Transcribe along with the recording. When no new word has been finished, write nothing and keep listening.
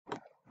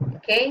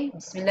Okay,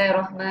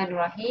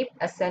 Bismillahirrahmanirrahim.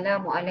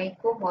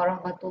 Assalamualaikum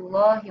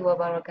warahmatullahi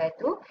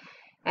wabarakatuh,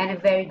 and a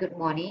very good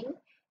morning.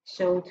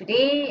 So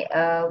today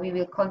we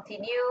will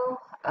continue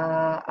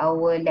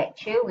our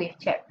lecture with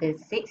chapter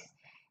 6,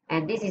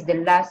 and this is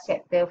the last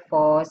chapter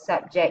for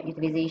subject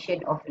utilization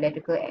of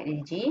electrical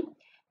energy,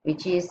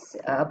 which is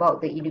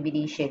about the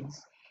illuminations.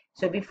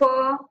 So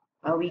before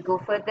we go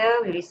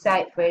further, we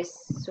recite first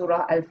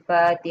Surah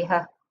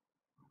Al-Fatihah.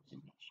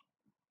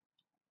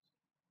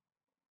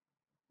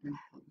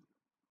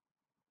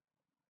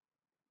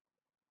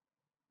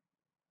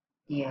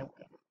 Yeah.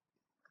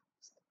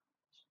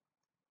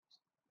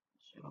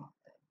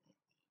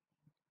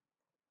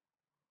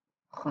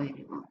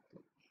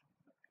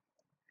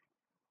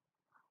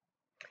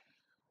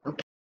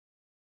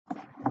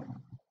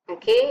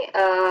 Okay,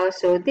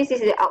 so this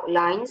is the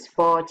outlines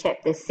for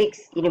chapter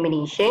 6,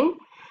 Illumination.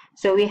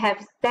 So we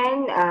have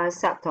 10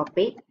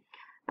 subtopic.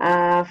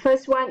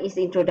 First one is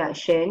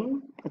introduction.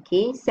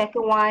 Okay,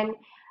 second one,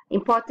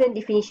 important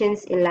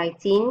definitions in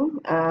lighting.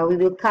 We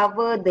will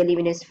cover the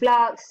luminous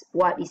flux,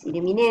 what is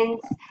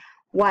illuminance,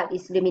 what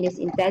is luminous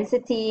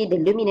intensity, the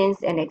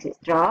luminance, and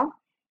etc.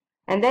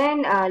 And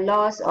then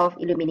laws of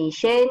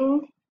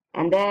illumination,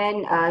 and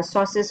then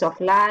sources of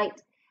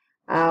light.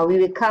 We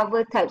will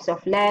cover types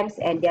of lamps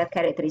and their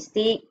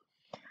characteristic,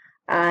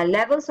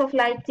 levels of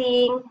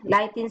lighting,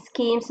 lighting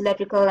schemes,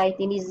 electrical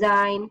lighting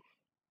design,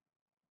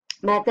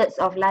 methods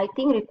of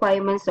lighting,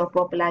 requirements of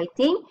proper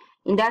lighting,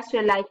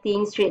 industrial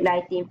lighting, street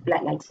lighting,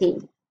 flood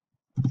lighting.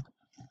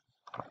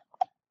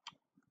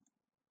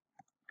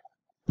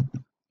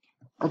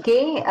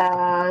 Okay,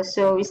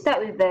 so we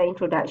start with the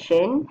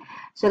introduction.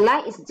 So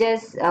light is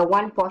just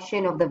one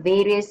portion of the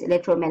various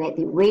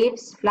electromagnetic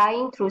waves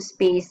flying through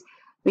space,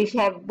 which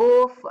have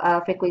both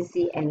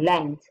frequency and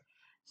length.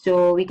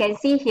 So we can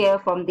see here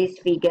from this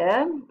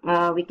figure,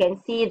 we can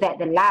see that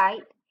the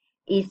light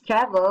is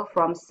travel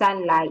from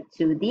sunlight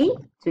to the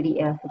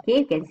earth. Okay,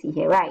 you can see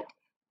here, right?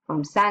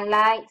 From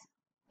sunlight,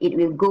 it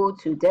will go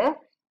to the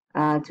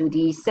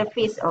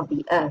surface of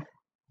the earth.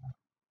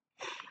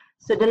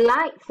 So the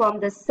light from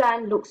the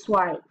sun looks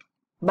white,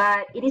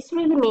 but it is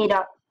really made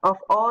up of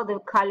all the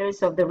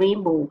colors of the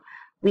rainbow,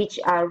 which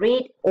are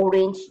red,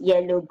 orange,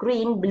 yellow,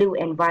 green, blue,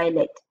 and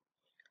violet.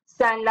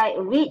 Sunlight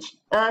reaches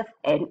Earth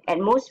and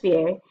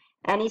atmosphere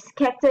and is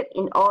scattered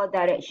in all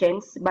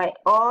directions by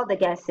all the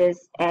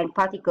gases and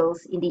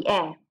particles in the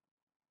air.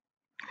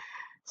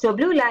 So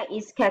blue light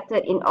is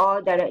scattered in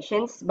all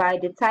directions by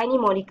the tiny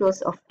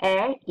molecules of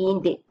air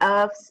in the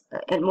Earth's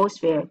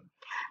atmosphere.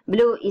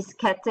 Blue is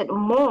scattered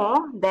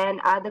more than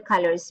other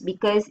colors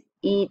because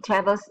it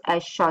travels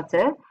as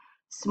shorter,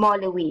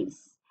 smaller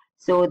waves.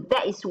 So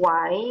that is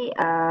why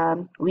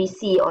we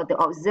see, or the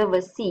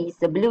observer sees,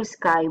 the blue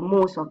sky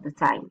most of the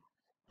time.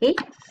 Okay.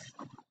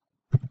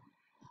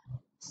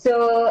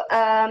 So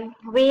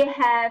we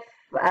have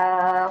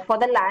for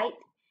the light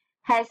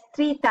has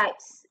three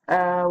types,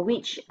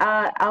 which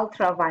are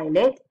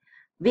ultraviolet,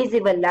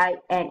 visible light,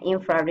 and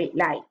infrared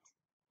light.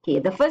 Okay,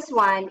 the first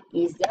one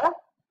is the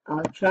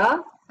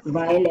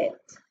ultraviolet.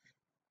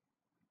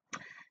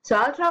 So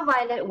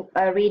ultraviolet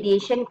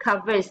radiation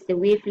covers the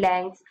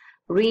wavelength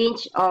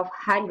range of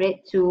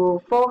 100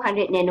 to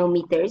 400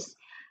 nanometers,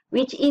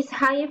 which is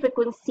higher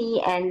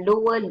frequency and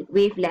lower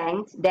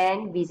wavelength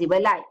than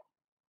visible light.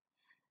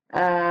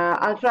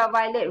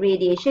 Ultraviolet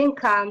radiation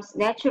comes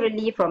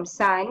naturally from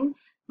sun,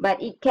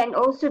 but it can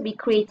also be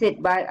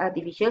created by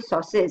artificial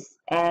sources,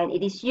 and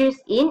it is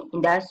used in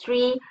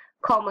industry,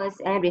 commerce,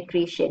 and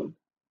recreation.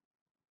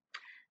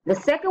 The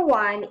second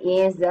one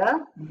is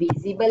the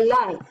visible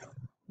light.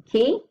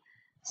 Okay,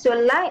 so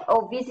light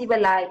or visible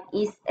light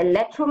is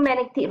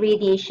electromagnetic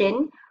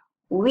radiation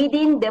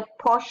within the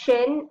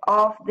portion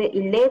of the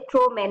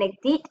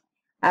electromagnetic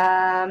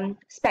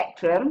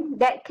spectrum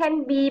that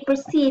can be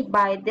perceived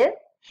by the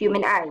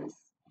human eyes.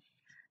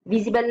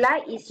 Visible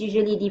light is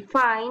usually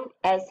defined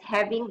as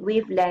having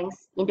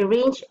wavelengths in the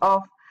range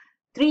of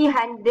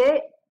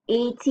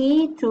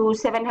 380 to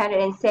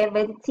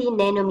 770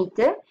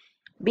 nanometer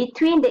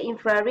between the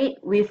infrared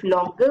with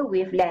longer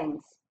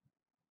wavelengths,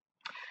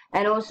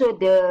 and also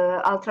the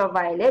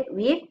ultraviolet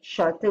with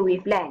shorter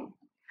wavelength.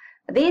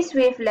 This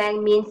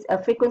wavelength means a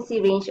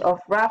frequency range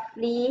of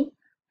roughly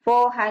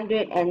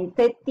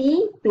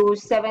 430 to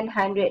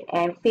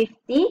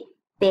 750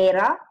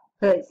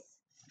 terahertz.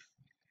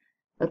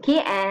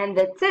 Okay, and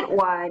the third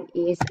one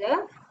is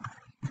the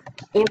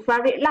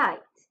infrared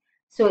light.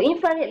 So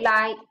infrared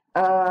light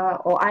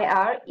or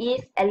IR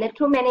is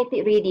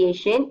electromagnetic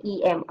radiation,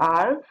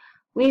 EMR,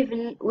 with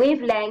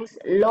wavelengths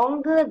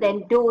longer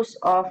than those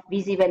of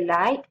visible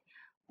light,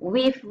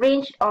 with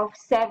range of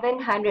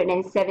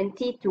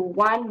 770 to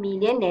 1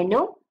 million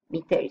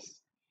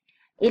nanometers.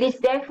 It is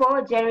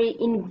therefore generally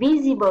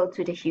invisible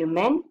to the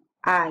human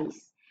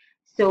eyes.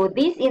 So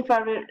this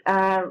infrared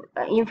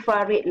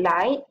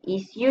light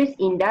is used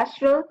in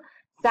industrial,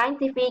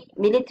 scientific,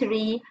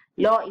 military,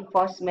 law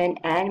enforcement,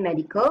 and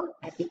medical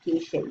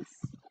applications.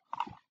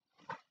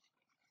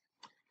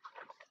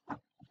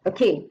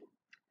 Okay.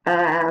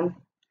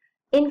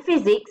 In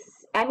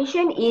physics,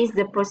 emission is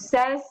the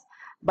process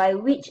by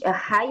which a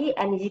higher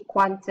energy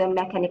quantum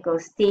mechanical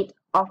state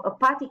of a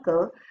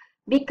particle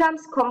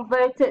becomes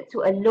converted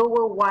to a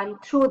lower one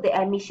through the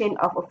emission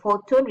of a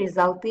photon,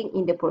 resulting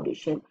in the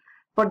production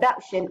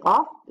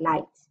of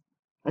light.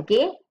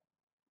 Okay,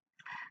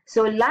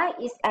 so light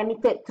is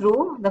emitted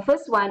through, the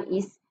first one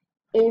is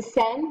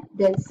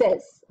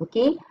incidences.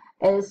 Okay,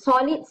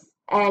 solids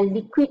and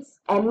liquids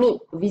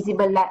emit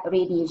visible light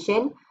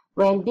radiation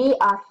when they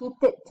are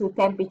heated to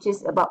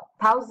temperatures about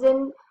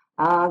 1000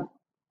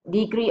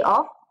 degree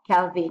of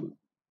Kelvin.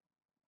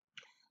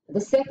 The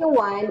second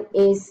one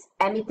is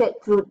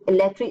emitted through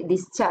electric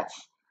discharge.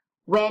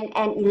 When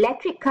an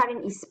electric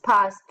current is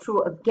passed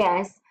through a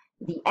gas,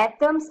 the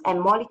atoms and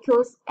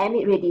molecules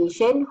emit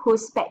radiation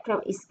whose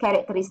spectrum is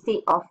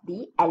characteristic of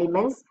the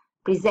elements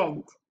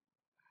present.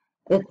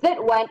 The third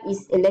one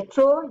is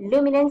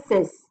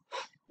electroluminescence.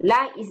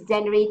 Light is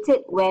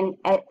generated when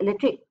an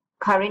electric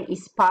current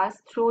is passed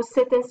through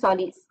certain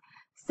solids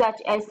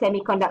such as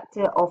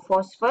semiconductor or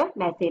phosphor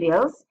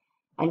materials.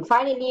 And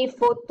finally,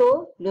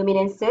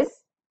 photoluminescence.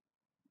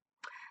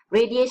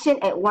 Radiation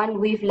at one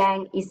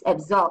wavelength is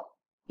absorbed,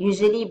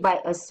 usually by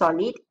a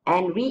solid,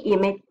 and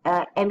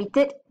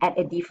emitted at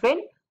a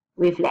different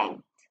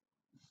wavelength.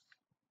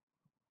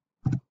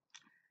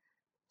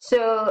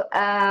 So,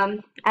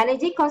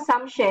 energy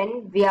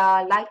consumption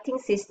via lighting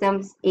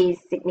systems is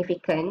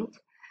significant.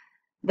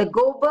 The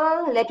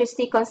global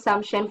electricity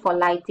consumption for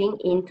lighting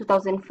in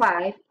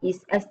 2005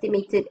 is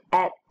estimated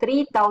at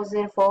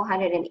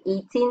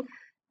 3,418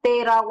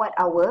 terawatt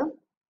hour.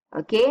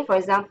 Okay, for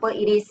example,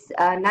 it is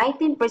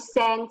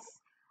 19%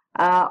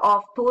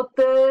 of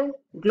total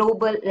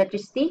global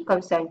electricity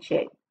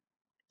consumption.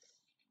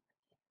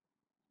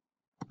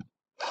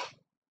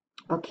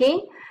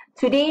 Okay,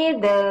 today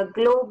the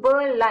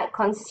global light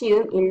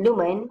consumed in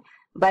lumen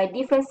by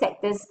different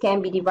sectors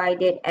can be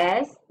divided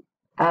as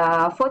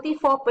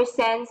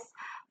 44%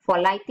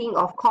 for lighting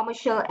of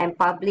commercial and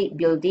public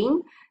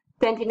building,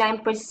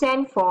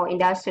 29% for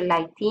industrial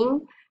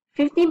lighting,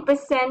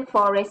 15%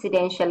 for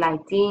residential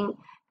lighting,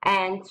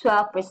 and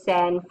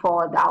 12%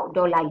 for the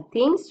outdoor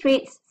lighting,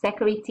 streets,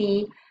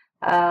 security,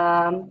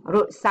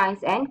 road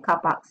signs, and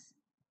car parks.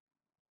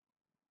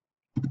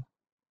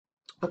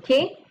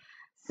 Okay,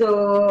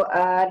 so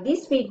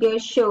this figure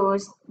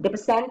shows the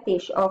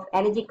percentage of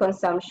energy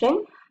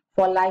consumption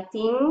for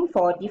lighting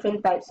for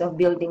different types of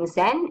buildings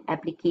and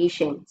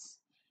applications.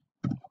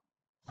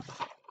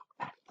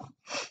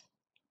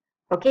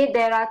 Okay,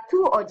 there are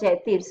two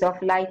objectives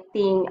of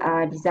lighting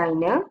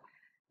designer.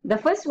 The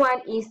first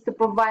one is to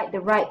provide the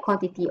right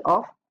quantity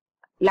of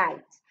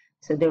light.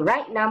 So the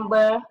right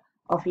number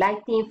of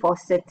lighting for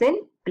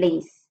certain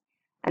place.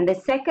 And the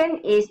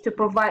second is to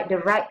provide the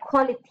right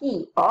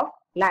quality of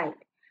light.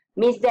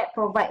 Means that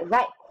provide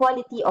right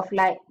quality of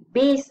light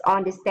based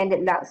on the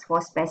standard lux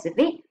for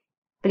specific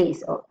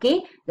place.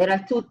 Okay, there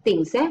are two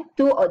things,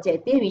 two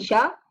objectives, which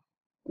are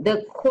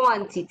the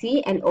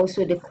quantity and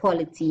also the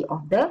quality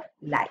of the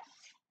light.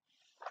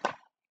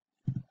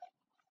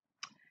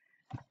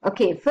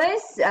 Okay,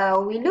 first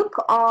we look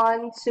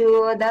on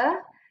to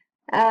the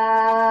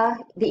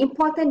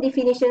important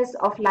definitions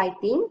of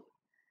lighting.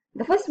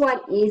 The first one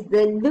is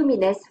the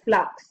luminous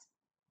flux,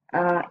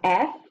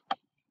 F,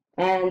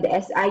 and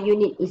the SI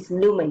unit is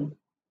lumen.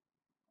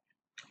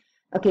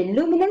 Okay,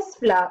 luminous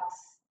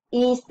flux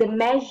is the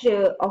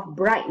measure of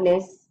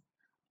brightness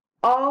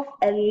of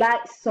a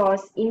light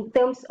source in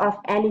terms of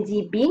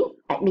energy being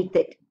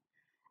emitted.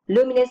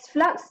 Luminous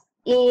flux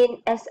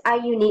in SI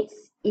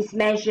units is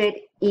measured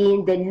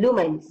in the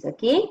lumens,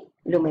 okay,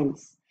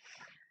 lumens.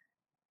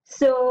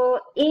 So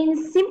in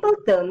simple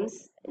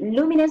terms,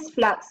 luminous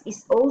flux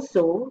is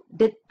also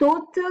the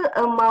total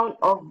amount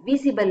of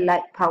visible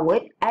light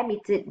power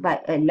emitted by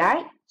a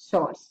light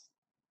source.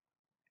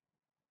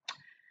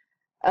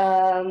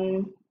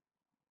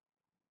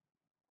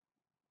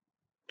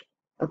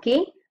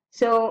 Okay,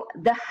 so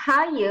the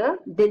higher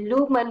the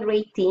lumen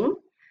rating,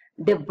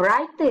 the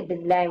brighter the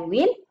lamp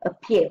will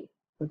appear.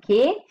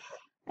 Okay,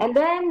 and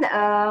then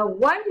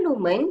 1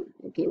 lumen,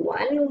 okay,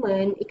 1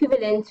 lumen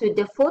equivalent to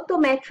the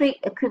photometric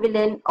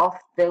equivalent of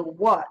the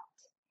watt.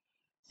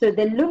 So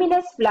the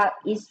luminous flux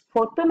is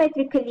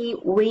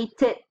photometrically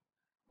weighted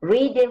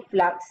radiant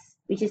flux,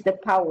 which is the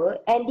power,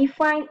 and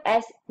defined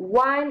as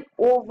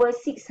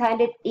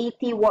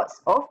 1/680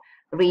 watts of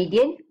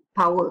radiant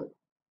power.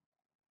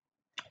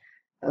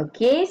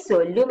 Okay,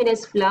 so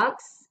luminous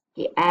flux,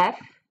 okay, F,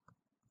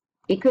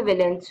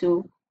 equivalent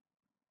to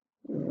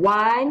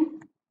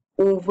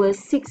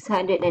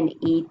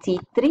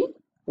 1/683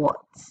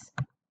 watts.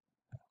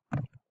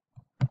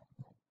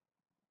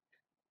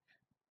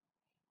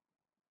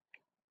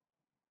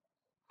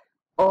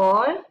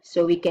 Or,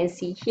 so we can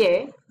see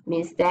here,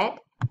 means that,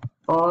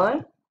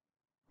 or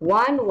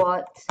 1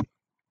 watt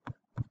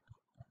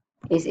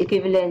is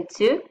equivalent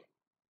to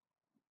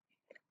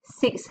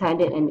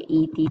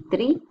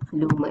 683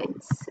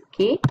 lumens.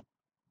 Okay,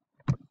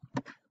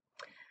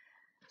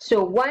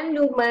 so 1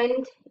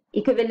 lumen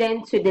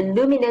equivalent to the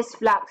luminous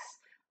flux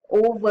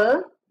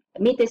over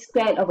meter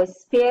squared of a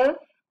sphere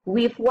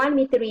with 1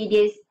 meter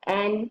radius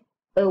and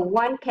a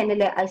 1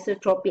 candela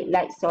isotropic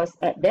light source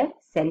at the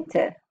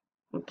center.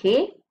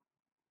 Okay,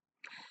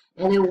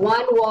 and a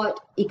 1 watt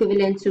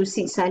equivalent to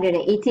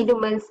 680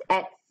 lumens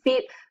at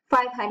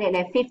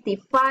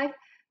 555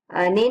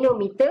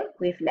 nanometer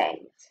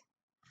wavelength.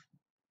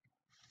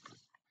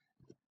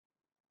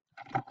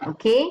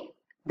 Okay,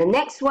 the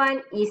next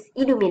one is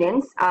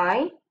illuminance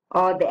I,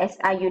 or the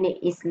SI unit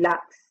is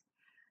lux.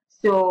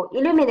 So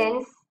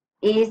illuminance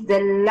is the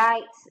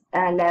light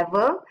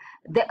level,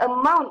 the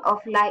amount of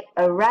light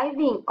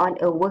arriving on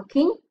a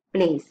working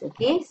place.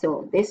 Okay,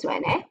 so this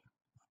one,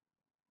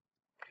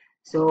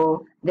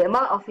 so the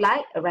amount of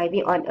light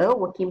arriving on a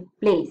working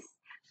plane.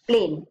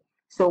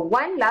 So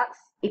 1 lux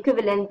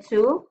equivalent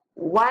to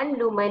 1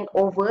 lumen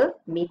over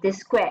meter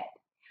squared.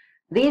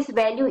 This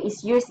value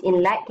is used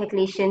in light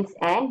calculations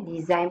and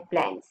design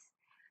plans.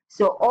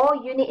 So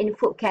all unit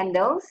input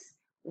candles,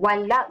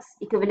 1 lux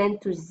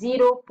equivalent to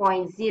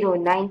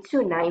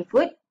 0.0929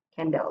 foot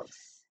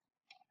candles.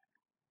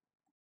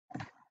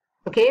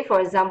 Okay,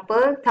 for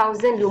example,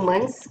 1000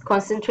 lumens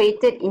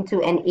concentrated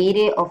into an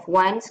area of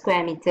 1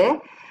 square meter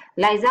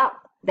lights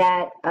up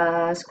that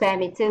square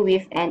meter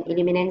with an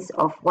illuminance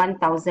of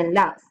 1000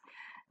 lux.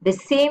 The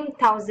same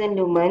 1000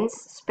 lumens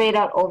spread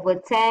out over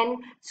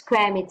 10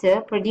 square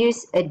meter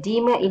produce a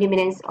dimmer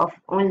illuminance of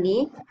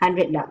only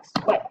 100 lux.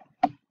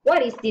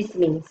 What is this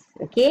means?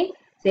 Okay,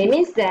 so it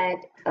means that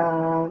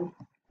 1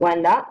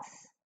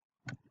 lux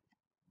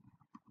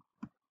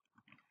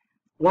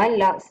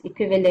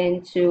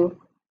equivalent to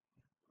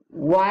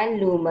 1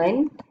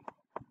 lumen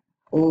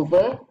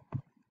over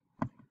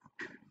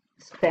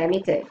square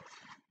meter.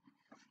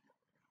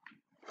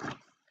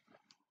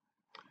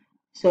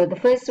 So the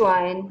first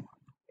one,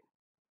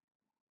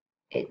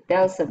 it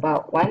tells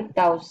about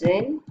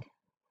 1000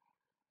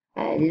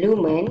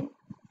 lumen,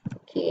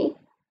 okay,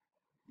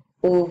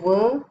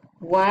 over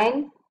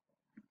 1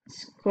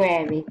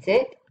 square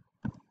meter,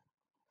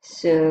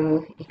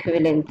 so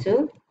equivalent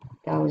to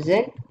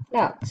 1000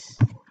 lux.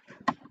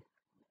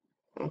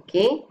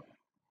 Okay,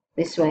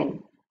 this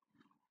one,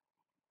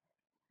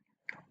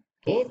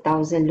 okay,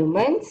 1000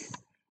 lumens,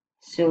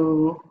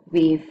 so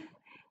with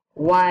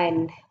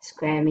 1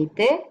 square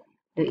meter,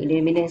 the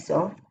illuminance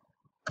of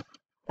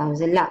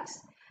 1000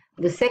 lux.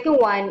 The second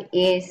one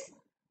is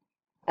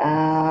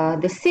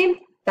the same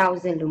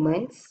 1000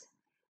 lumens,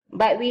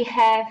 but we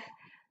have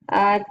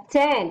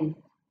 10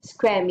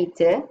 square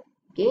meter,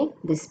 okay,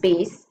 the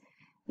space,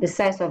 the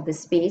size of the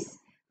space,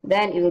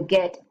 then you will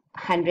get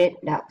 100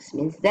 lux.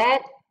 Means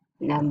that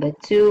number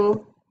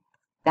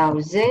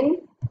 2000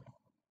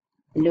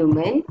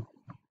 lumen,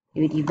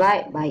 you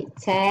divide by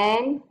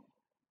 10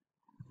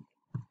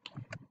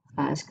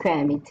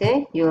 square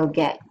meter, you will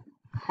get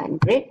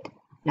 100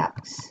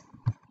 lux.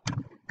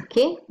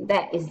 Okay,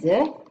 that is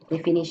the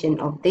definition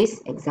of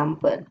this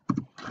example.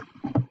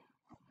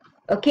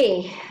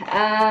 Okay,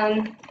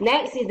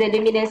 next is the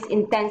luminous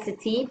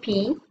intensity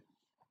P.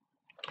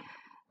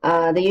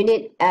 The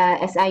unit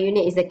SI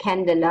unit is a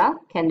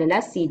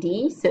candela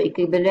CD, so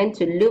equivalent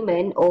to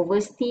lumen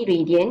over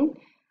steradian,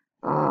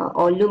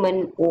 or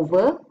lumen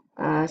over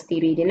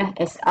steradian.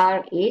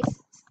 SR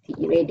is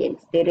steradian.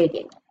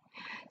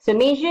 So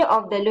measure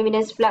of the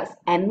luminous flux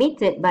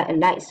emitted by a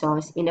light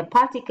source in a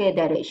particular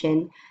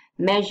direction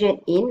measured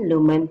in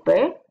lumen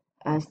per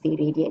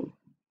steradian.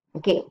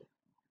 Okay.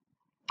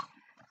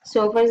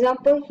 So for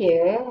example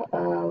here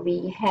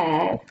we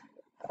have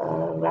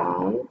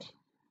round.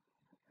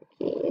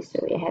 Okay, so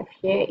we have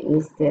here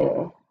is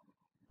the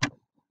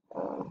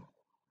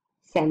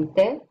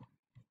center.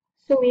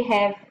 So we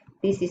have,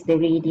 this is the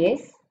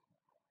radius.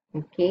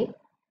 Okay.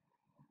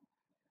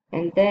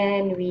 And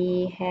then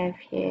we have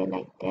here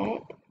like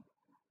that.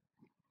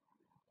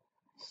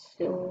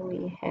 So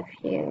we have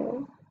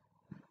here,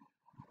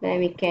 then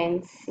we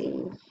can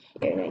see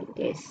here like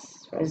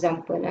this, for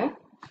example,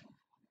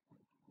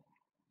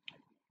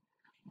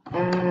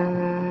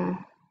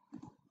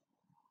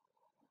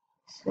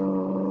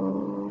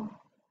 so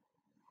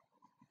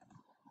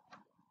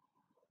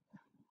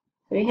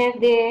we have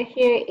there,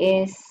 here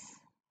is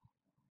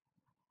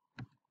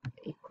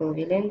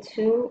equivalent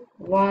to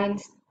 1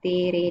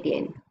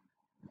 steradian,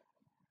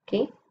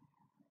 okay,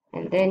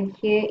 and then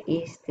here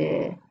is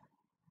the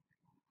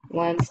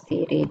 1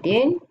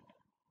 steradian,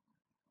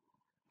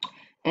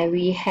 and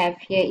we have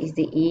here is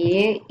the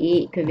area,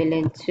 A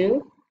equivalent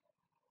to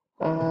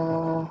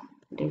the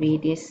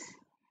radius,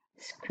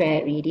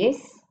 square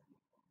radius.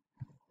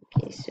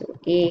 Okay, so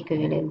A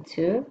equivalent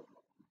to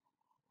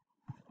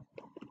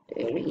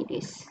the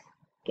radius,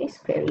 okay,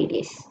 square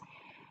radius.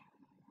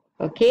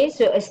 Okay,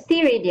 so a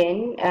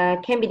steradian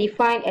can be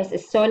defined as a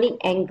solid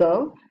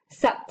angle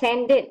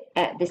subtended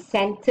at the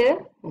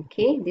center.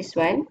 Okay, this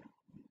one,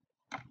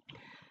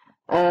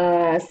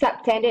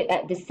 subtended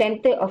at the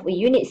center of a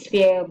unit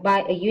sphere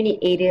by a unit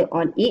area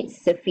on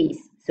its surface.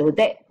 So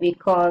that we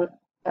call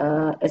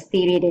a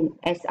steradian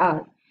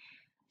SR.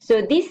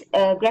 So this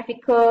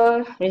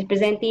graphical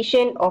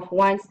representation of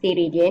 1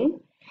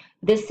 steradian.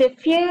 The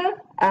sphere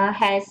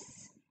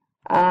has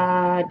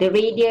the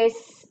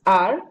radius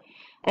R,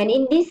 And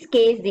in this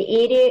case, the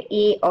area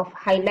A of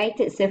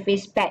highlighted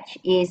surface patch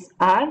is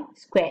R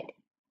squared.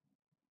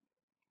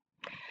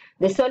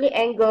 The solid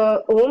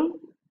angle ohm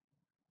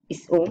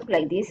is ohm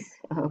like this.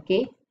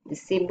 Okay, the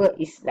symbol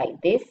is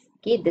like this.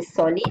 Okay, the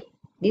solid,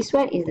 this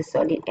one is the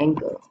solid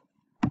angle.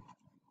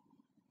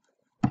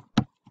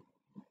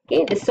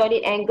 Okay, the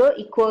solid angle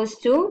equals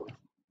to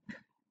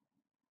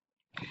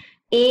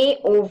A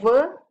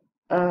over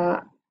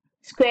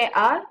square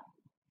R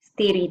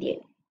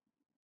steradian.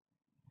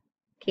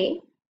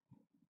 Okay,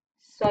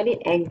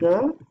 solid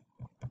angle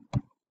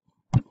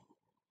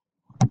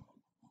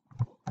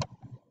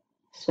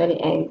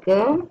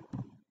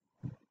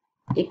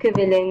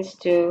equivalence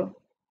to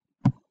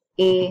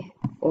A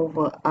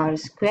over R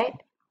squared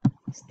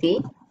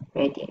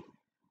steradian.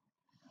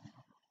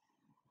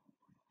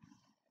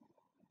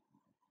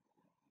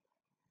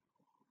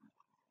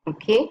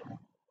 Okay,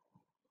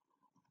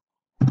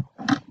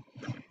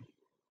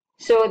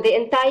 so the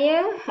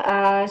entire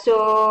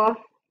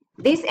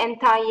this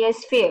entire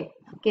sphere,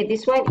 okay,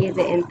 this one is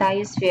the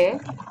entire sphere,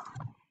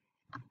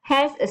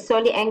 has a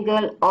solid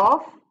angle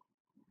of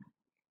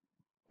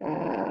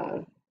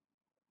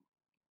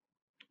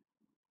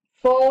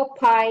 4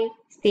 pi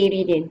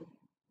steradian.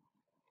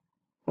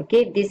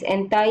 Okay, this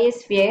entire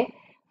sphere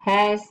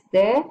has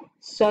the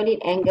solid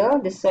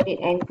angle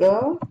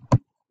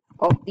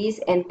of this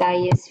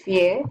entire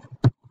sphere,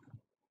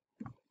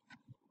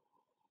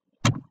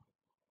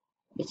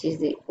 which is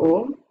the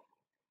ohm,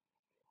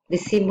 the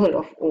symbol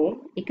of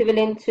ohm,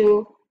 equivalent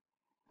to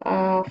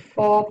 4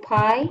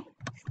 pi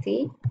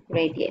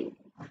steradian.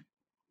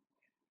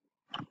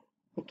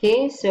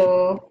 Okay,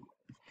 so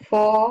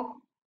 4,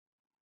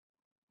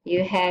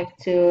 you have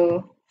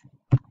to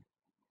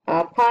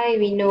pi,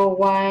 we know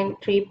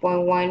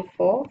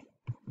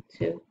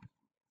 3.142.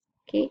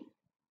 Okay,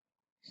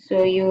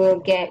 so you will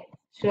get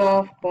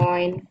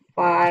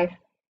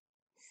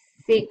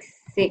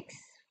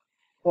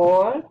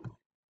 12.5664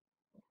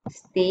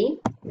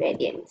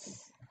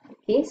 steradians.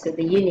 Okay, so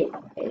the unit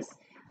is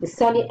the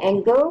solid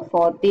angle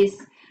for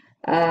this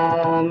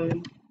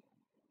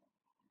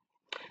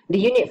the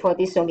unit for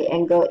this solid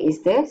angle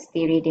is the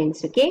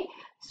steradians. Okay,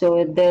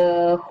 so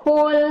the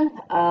whole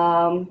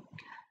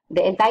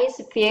the entire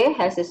sphere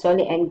has a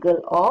solid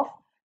angle of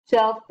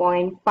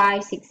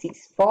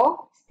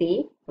 12.5664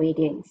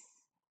 steradians.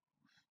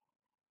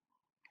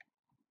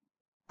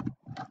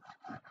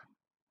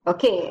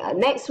 Okay,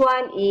 next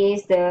one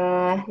is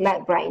the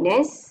light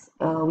brightness.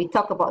 We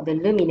talk about the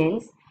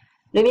luminance.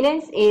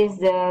 Luminance is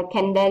the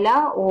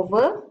candela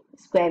over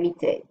square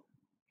meter.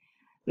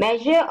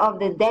 Measure of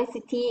the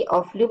density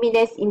of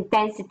luminous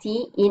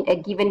intensity in a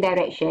given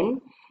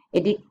direction.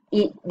 It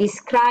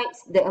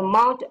describes the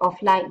amount of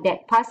light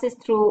that passes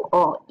through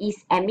or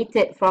is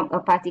emitted from a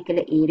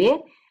particular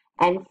area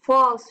and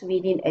falls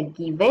within a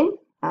given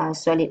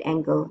solid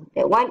angle.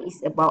 That one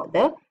is about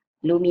the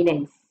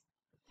luminance.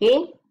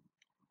 Okay.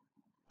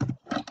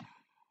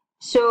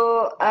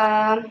 So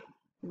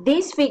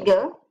this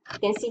figure, you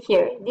can see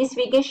here, this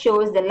figure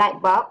shows the light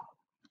bulb.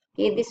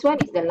 Okay, this one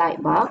is the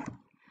light bulb.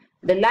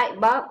 The light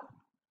bulb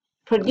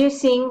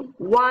producing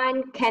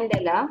one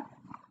candela.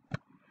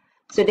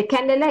 So the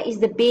candela is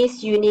the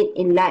base unit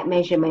in light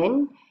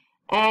measurement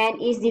and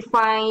is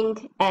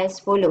defined as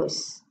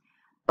follows.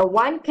 A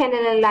 1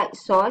 candela light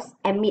source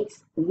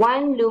emits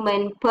 1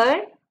 lumen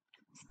per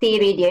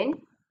steradian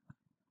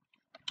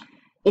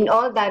in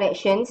all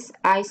directions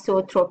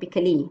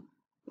isotropically.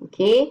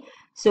 Okay,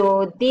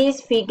 so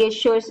this figure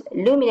shows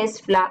luminous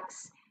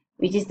flux,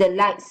 which is the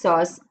light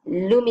source,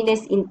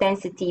 luminous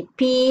intensity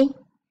P.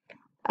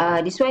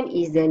 This one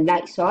is the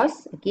light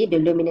source. Okay, the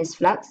luminous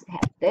flux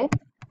has the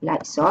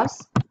light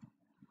source.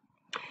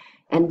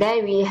 And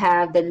then we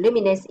have the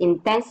luminous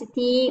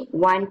intensity,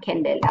 1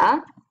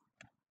 candela.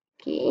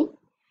 Okay,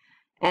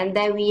 and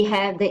then we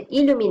have the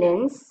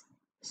illuminance.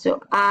 So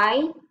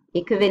I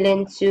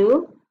equivalent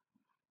to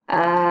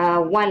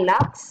 1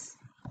 lux.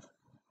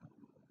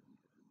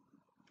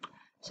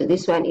 So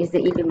this one is the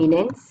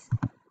illuminance.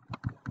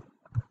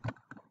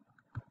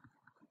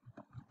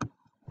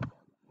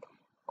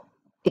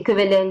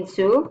 Equivalent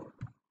to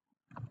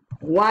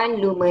 1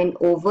 lumen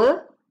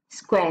over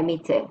square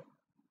meter.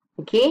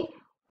 Okay,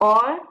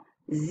 or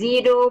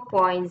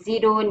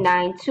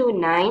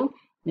 0.0929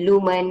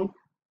 lumen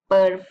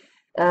per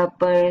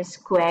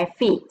square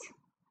feet.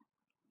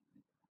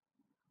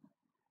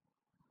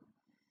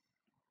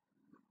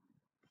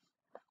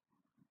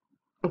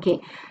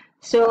 Okay,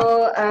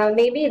 so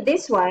maybe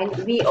this one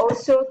we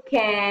also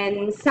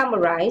can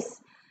summarize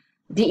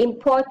the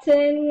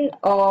importance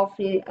of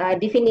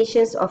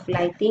definitions of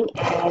lighting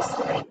as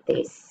like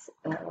this.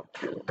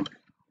 Okay.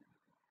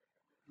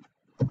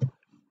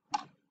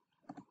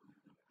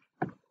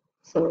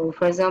 So,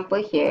 for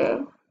example,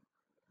 here,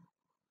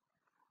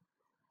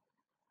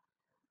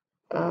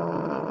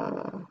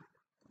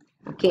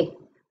 okay,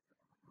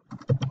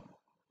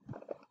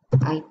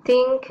 I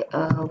think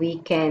we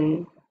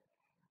can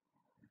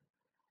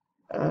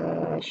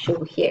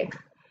show here.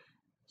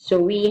 So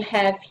we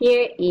have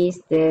here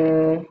is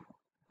the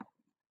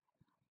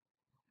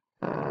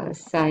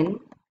sun.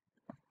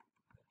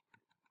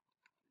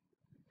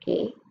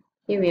 Okay,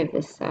 here we have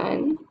the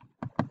sun.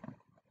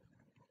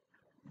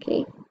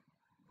 Okay,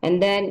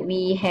 and then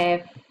we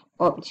have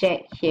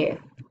object here.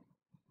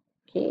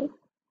 Okay,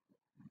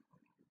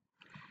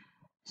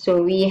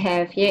 so we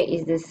have here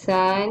is the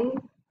sun,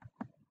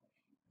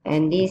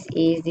 and this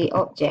is the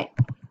object.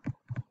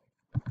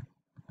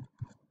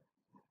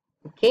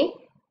 Okay,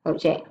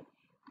 object.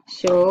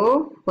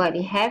 So what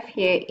we have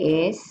here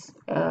is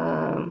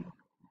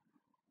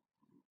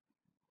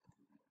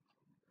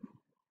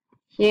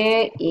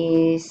here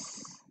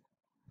is,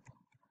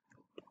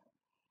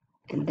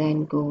 and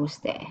then goes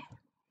there.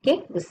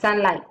 Okay, the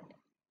sunlight.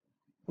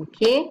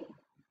 Okay,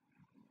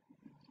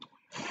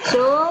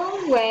 so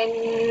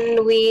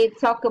when we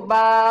talk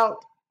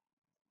about,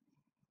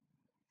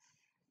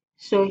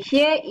 so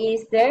here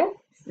is the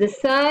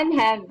sun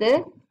have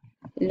the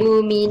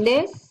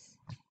luminous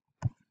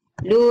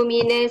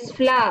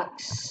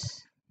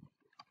flux.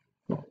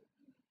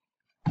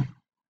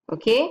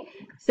 Okay,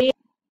 so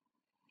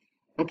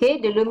okay,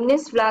 the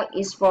luminous flux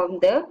is from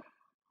the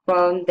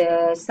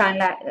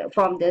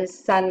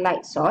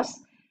sunlight source,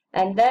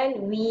 and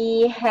then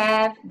we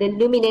have the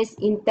luminous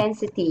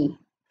intensity.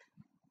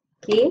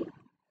 Okay,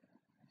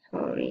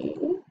 sorry,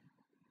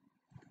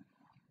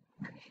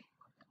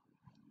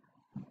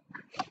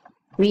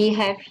 we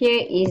have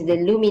here is the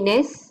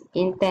luminous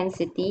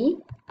intensity.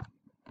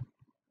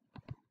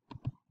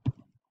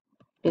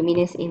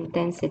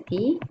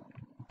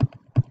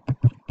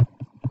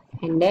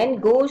 And then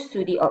goes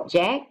to the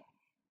object.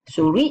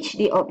 So reach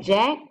the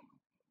object,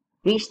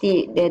 reach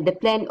the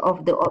plane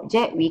of the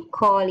object, we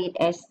call it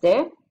as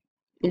the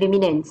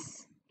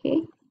illuminance.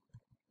 Okay,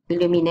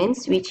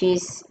 illuminance, which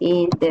is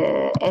in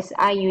the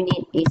SI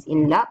unit is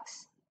in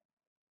lux.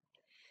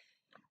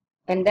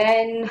 And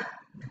then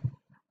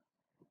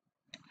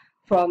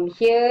from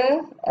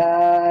here,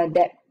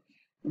 that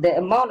the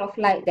amount of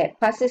light that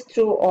passes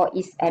through or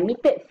is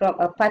emitted from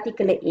a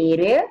particular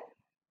area,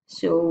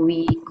 so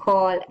we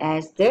call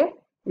as the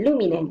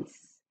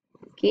luminance.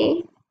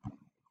 Okay,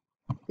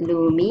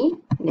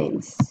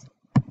 luminance,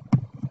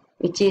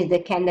 which is the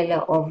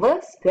candela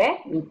over square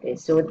meter.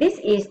 So this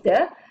is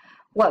the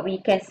what we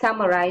can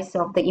summarize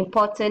of the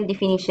important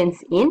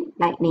definitions in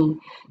lightning: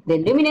 the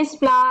luminous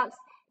flux,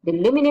 the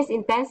luminous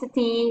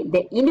intensity,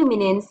 the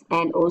illuminance,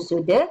 and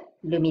also the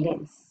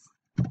luminance.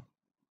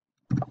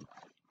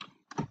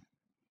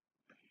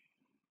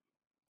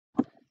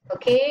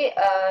 Okay,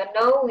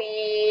 now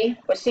we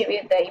proceed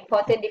with the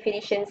important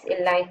definitions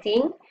in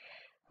lighting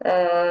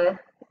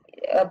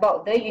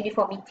about the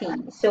uniformity.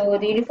 So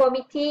the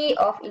uniformity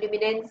of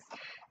illuminance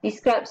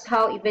describes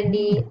how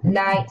evenly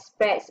light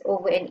spreads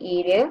over an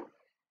area.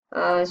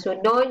 So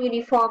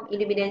non-uniform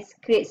illuminance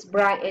creates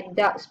bright and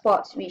dark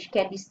spots which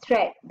can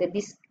distract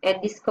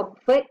and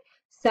discomfort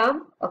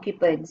some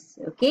occupants.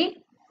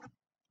 Okay.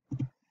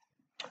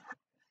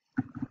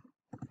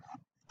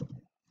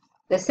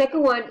 The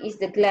second one is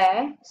the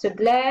glare. So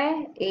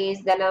glare is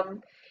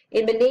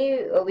in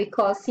Malay we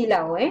call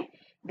silau.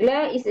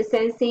 Glare is a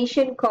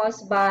sensation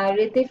caused by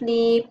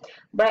relatively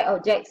bright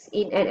objects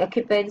in an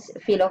occupant's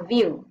field of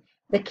view.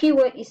 The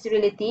keyword is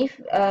relative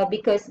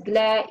because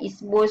glare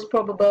is most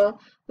probable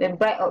when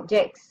bright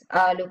objects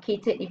are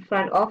located in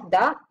front of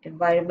dark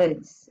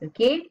environments.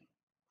 Okay.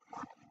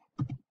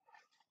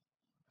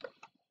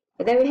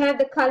 And then we have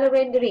the color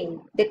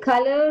rendering. The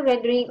color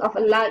rendering of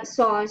a light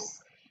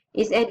source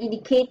is an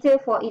indicator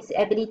for its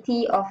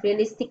ability of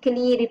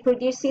realistically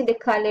reproducing the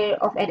color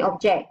of an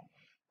object.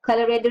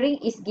 Color rendering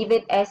is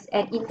given as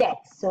an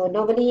index. So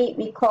normally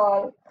we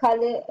call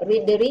color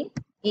rendering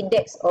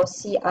index or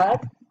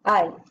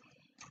CRI.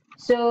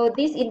 So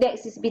this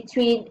index is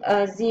between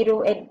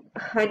 0 and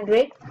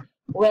 100,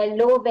 where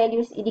low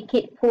values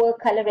indicate poor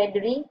color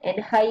rendering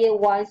and higher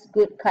ones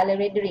good color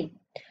rendering.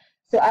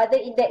 So other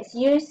index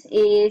used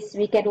is,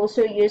 we can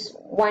also use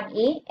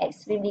 1A,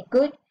 extremely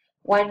good,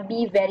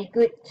 1B, very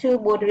good, 2,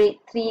 moderate,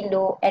 3,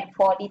 low, and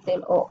 4,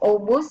 little or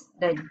almost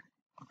none.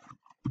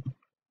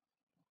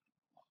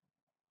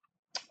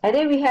 And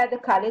then we have the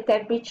color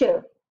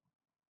temperature.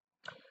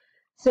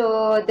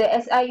 So the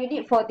SI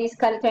unit for this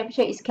color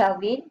temperature is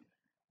Kelvin.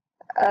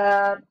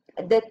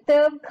 The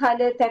term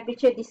color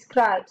temperature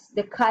describes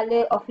the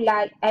color of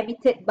light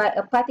emitted by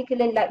a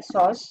particular light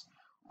source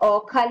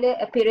or color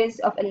appearance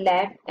of a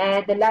lamp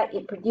and the light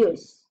it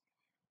produces.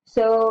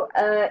 So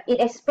it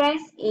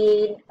expressed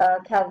in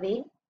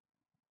Kelvin.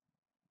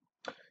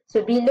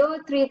 So below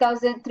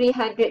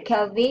 3300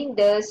 Kelvin,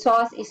 the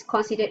source is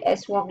considered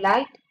as warm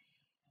light.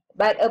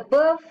 But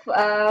above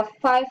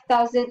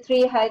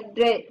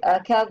 5300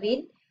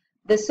 Kelvin,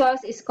 the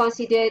source is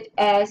considered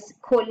as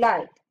cold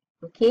light.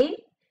 Okay.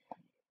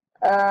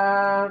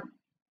 While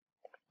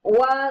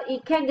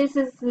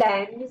incandescent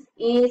lamps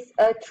is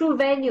a true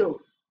value,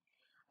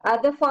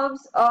 other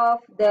forms of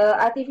the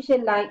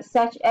artificial light,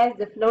 such as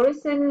the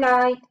fluorescent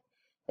light,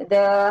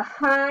 the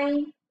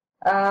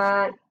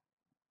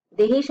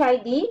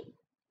HID,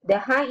 the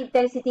high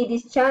intensity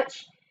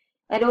discharge,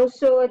 and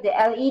also the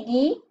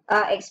LED,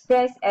 are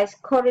expressed as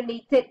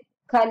correlated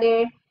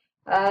color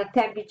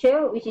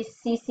temperature, which is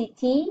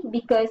CCT,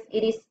 because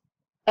it is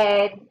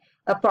an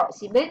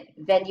approximate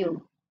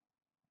value.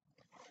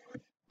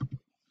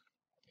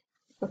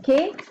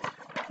 Okay,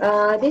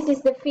 this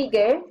is the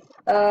figure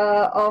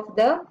of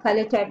the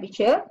color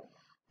temperature.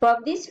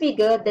 From this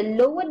figure, the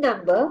lower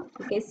number,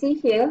 you can see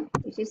here,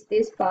 which is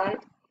this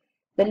part,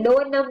 the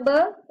lower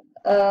number,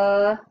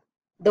 the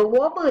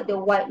warmer the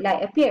white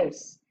light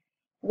appears,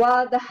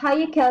 while the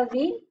higher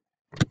Kelvin,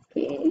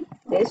 okay,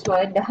 this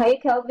one, the higher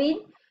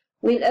Kelvin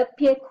will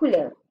appear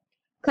cooler.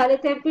 Color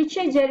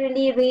temperature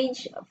generally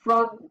range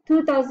from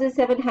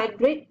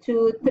 2700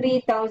 to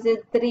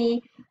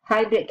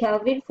 3300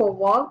 Kelvin for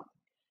warm,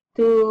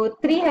 to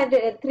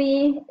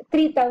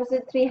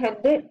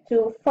 3300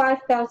 to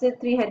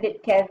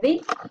 5300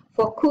 Kelvin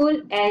for cool,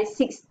 and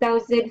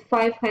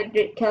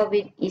 6500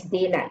 Kelvin is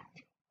daylight.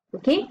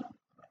 Okay.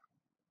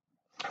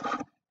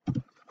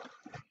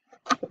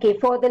 Okay,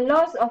 for the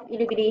laws of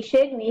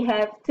illumination, we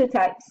have two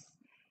types.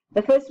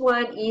 The first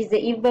one is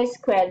the inverse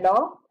square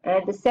law,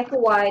 and the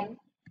second one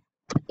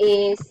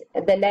is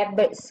the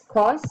Lambert's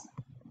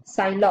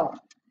cosine law.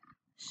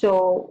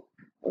 So,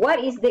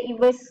 what is the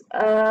inverse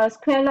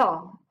square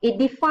law? It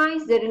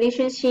defines the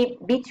relationship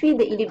between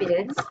the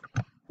illuminance,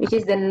 which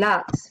is the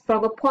lux,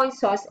 from a point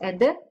source and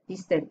the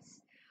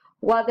distance.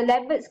 While the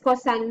Lambert's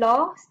cosine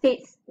law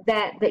states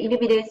that the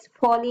illuminance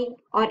falling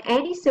on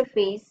any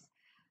surface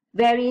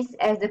varies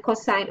as the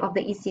cosine of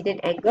the incident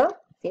angle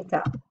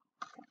theta.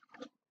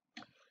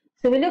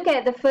 So we look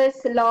at the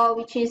first law,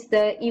 which is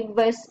the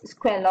inverse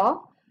square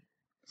law.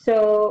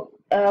 So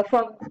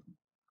from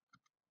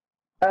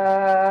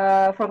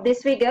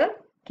this figure,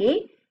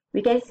 okay,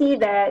 we can see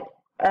that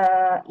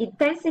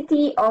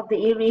intensity of the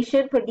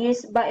irradiation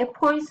produced by a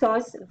point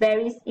source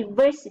varies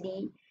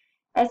inversely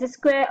as the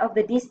square of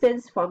the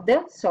distance from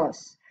the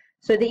source.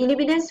 So the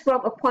illuminance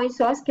from a point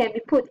source can be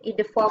put in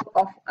the form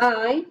of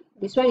I.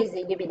 This one is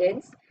the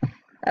illuminance.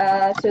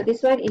 So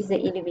this one is the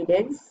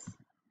illuminance.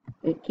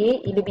 Okay,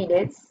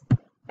 illuminance.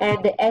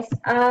 And the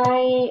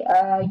SI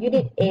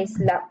unit is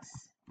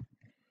lux.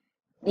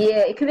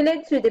 The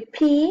equivalent to the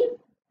P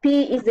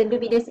is the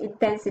luminous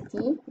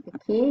intensity.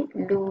 Okay,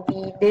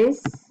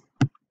 luminous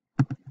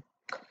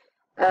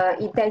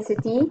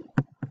intensity.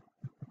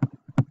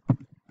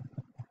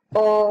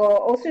 Or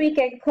also we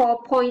can call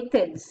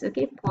pointance.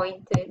 Okay,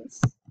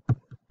 pointance.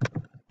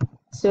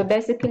 So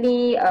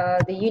basically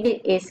the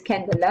unit is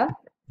candela.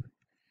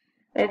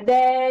 And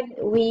then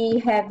we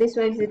have this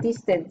one is the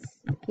distance.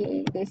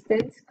 Okay,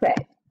 distance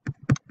squared,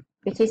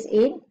 which is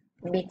in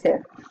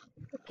meter.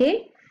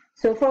 Okay,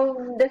 so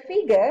from the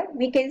figure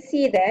we can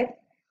see that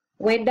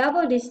when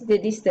double the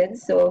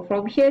distance, so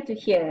from here to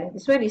here,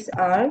 this one is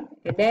R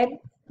and then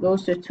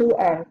goes to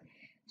 2R.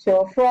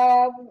 So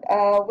from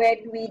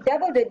when we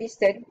double the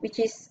distance, which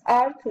is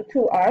R to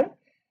 2R,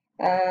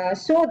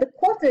 so the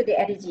quarter the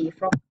energy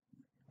from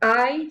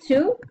I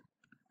to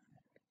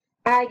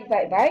I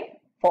divided by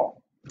 4.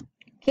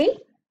 Okay.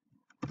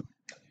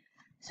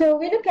 So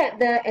we look at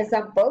the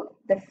example,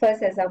 the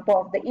first example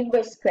of the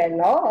inverse square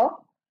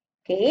law.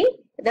 Okay.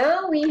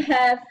 Now we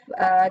have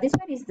this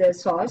one is the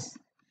source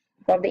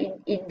from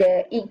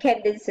the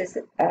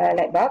incandescent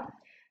light bulb.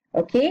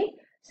 Okay.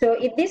 So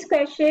in this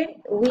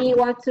question, we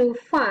want to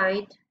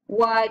find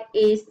what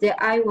is the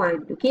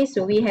I1. Okay.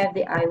 So we have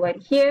the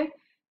I1 here,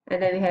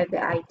 and then we have the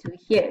I2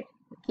 here.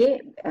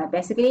 Okay,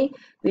 basically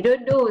we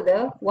don't know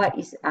what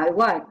is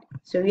I1,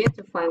 so we have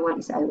to find what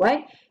is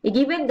I1.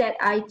 Given that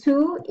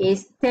I2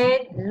 is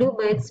 10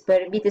 lumens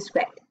per meter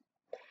squared,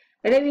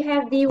 and then we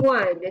have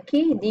D1.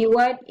 Okay,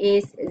 D1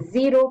 is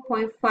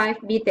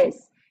 0.5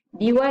 meters.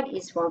 D1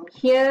 is from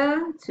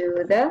here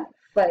to the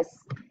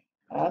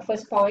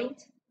first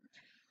point,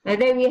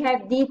 and then we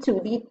have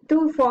D2.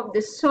 D2 from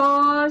the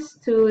source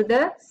to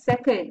the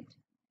second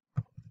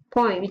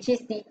point, which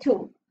is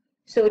D2.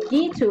 So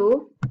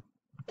D2.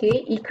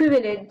 Okay,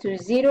 equivalent to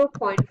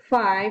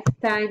 0.5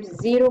 times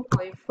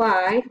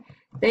 0.5,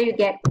 then you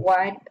get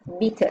 1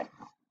 meter.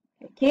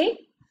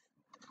 Okay,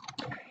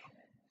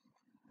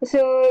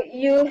 so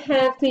you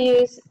have to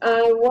use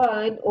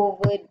I1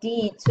 over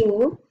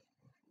D2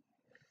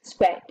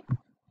 squared,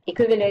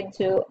 equivalent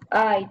to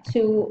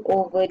I2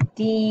 over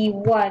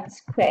D1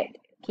 squared.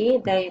 Okay,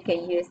 then you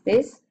can use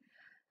this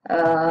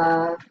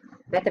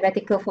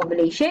mathematical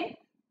formulation.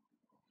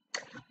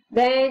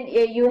 Then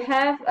you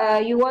have,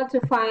 you want to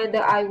find the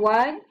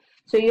I1.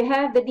 So you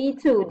have the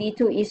D2.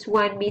 D2 is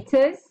 1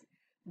 meters.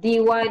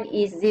 D1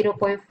 is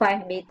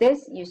 0.5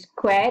 meters. You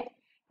squared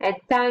and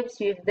times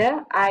with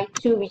the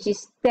I2, which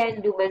is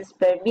 10 lumens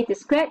per meter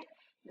squared.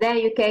 Then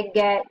you can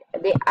get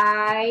the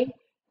I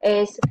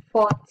is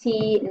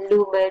 40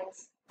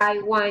 lumens.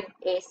 I1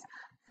 is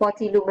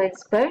 40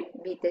 lumens per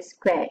meter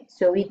squared.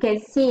 So we can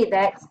see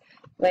that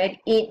when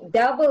it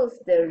doubles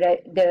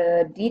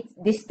the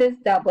distance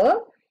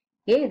double,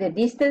 okay, the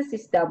distance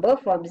is double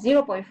from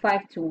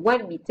 0.5 to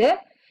 1 meter.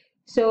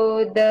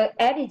 So the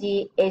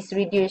energy is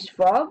reduced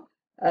from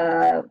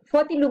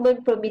 40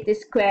 lumen per meter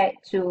squared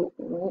to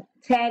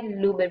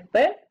 10 lumen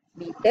per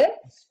meter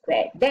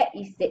squared. That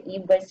is the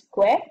inverse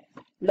square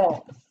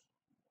law.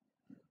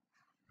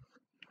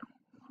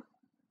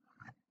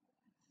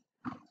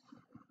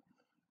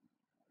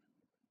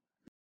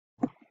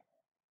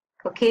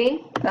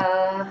 Okay,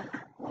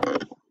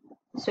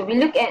 so we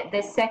look at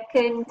the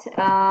second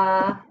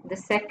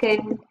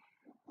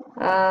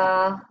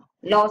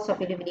laws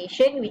of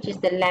illumination, which is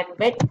the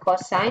Lambert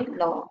cosine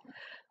law.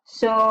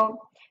 So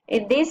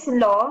in this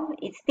law,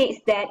 it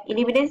states that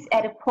illuminance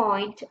at a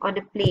point on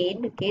the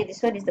plane, okay,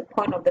 this one is the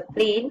point of the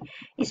plane,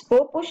 is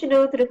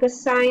proportional to the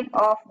cosine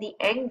of the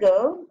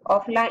angle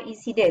of light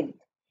incident,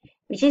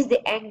 which is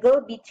the angle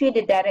between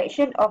the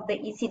direction of the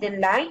incident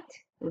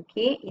light,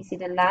 okay,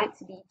 incident light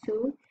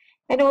D2,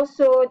 and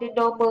also the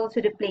normal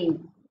to the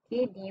plane,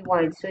 okay,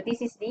 D1. So this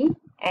is the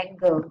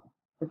angle,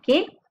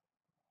 okay.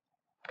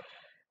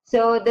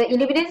 So the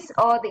illuminance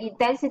or the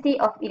intensity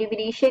of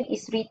illumination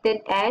is written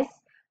as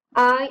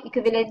I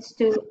equivalent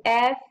to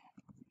F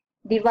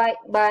divided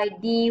by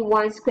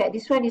D1 squared.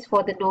 This one is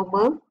for the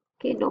normal,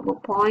 okay, normal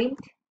point.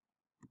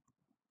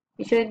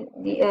 Which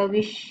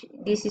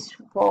this is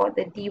for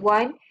the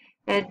D1,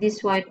 and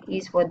this one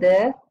is for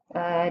the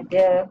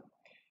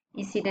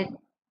incident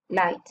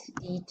light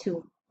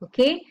D2.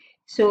 Okay,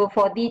 so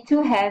for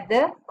D2 have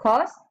the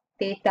cos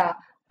theta.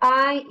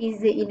 I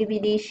is the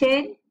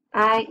illumination.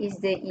 I is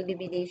the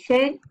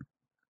illumination.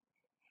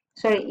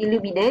 Sorry,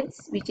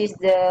 illuminance, which is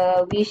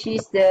the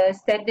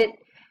standard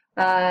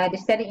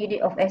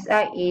unit of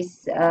SI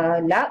is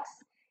lux,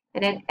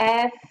 and then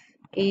F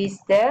is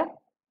the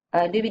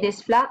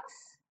luminous flux.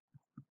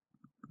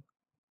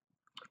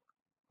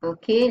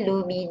 Okay,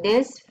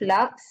 luminous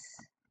flux.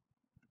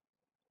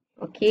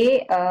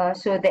 Okay,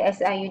 so the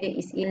SI unit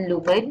is in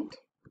lumen,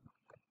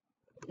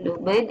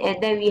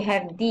 and then we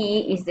have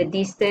D is the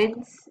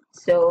distance,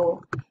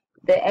 so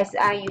the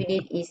SI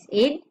unit is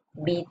in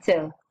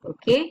meter.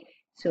 Okay,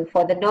 so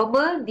for the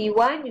normal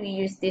D1 we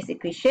use this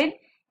equation,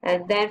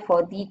 and then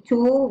for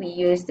D2 we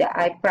use the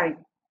I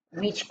prime,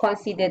 which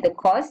consider the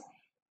cos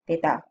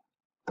theta.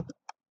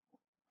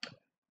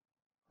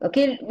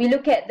 Okay, we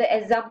look at the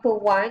example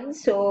 1.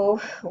 So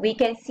we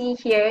can see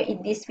here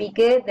in this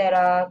figure there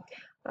are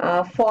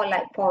 4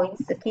 light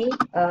points. Okay,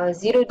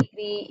 0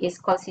 degree is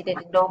considered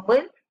the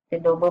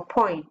normal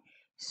point.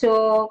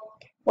 So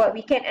what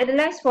we can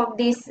analyze from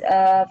this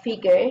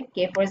figure,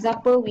 okay, for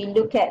example, we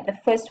look at the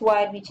first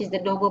one, which is the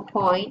normal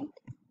point.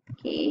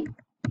 Okay,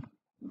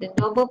 the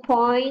normal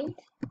point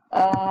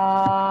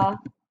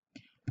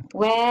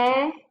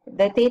where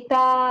the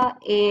theta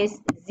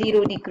is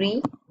 0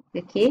 degree.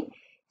 Okay,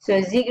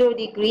 so 0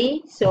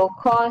 degree, so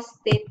cos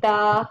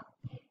theta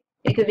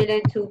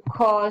equivalent to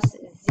cos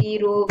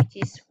 0, which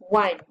is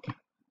 1,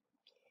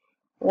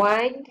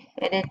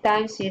 and then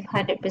times with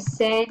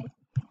 100%,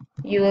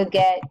 you will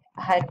get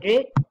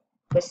 100%.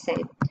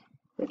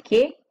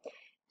 Okay,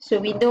 so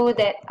we know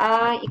that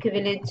I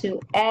equivalent to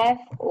F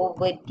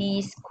over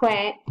D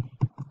squared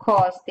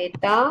cos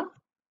theta.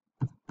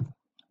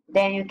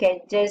 Then you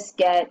can just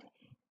get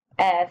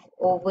F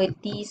over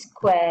D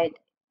squared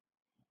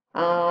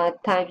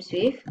times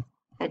with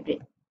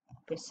 100%.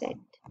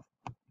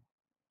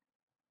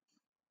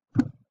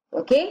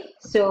 Okay,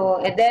 so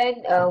and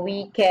then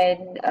we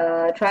can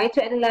try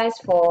to analyze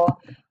for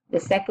the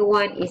second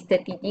one is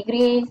 30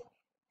 degrees,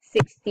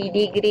 60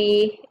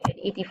 degree, and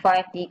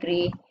 85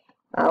 degree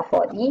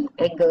for the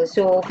angle.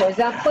 So for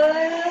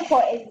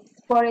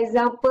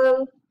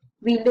example,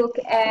 we look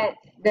at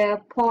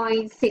the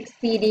point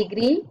 60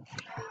 degree.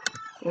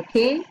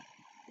 Okay,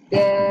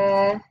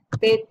 the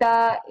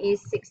theta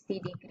is 60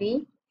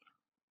 degree.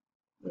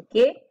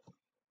 Okay,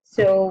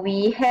 so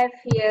we have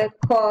here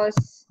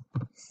cos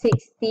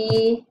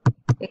 60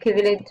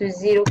 equivalent to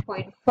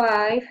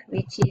 0.5,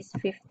 which is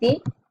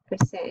 50%.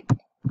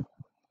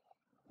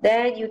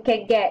 Then you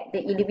can get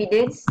the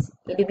illuminance.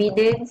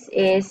 Illuminance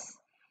is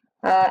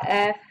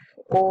F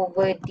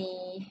over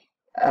D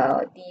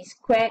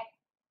squared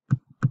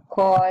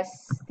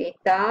cos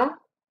theta.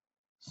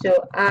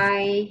 So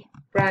I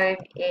prime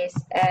is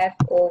F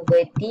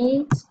over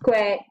D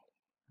squared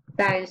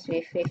times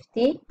with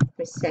 50%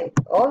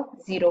 or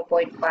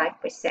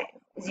 0.5%.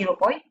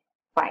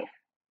 0.5.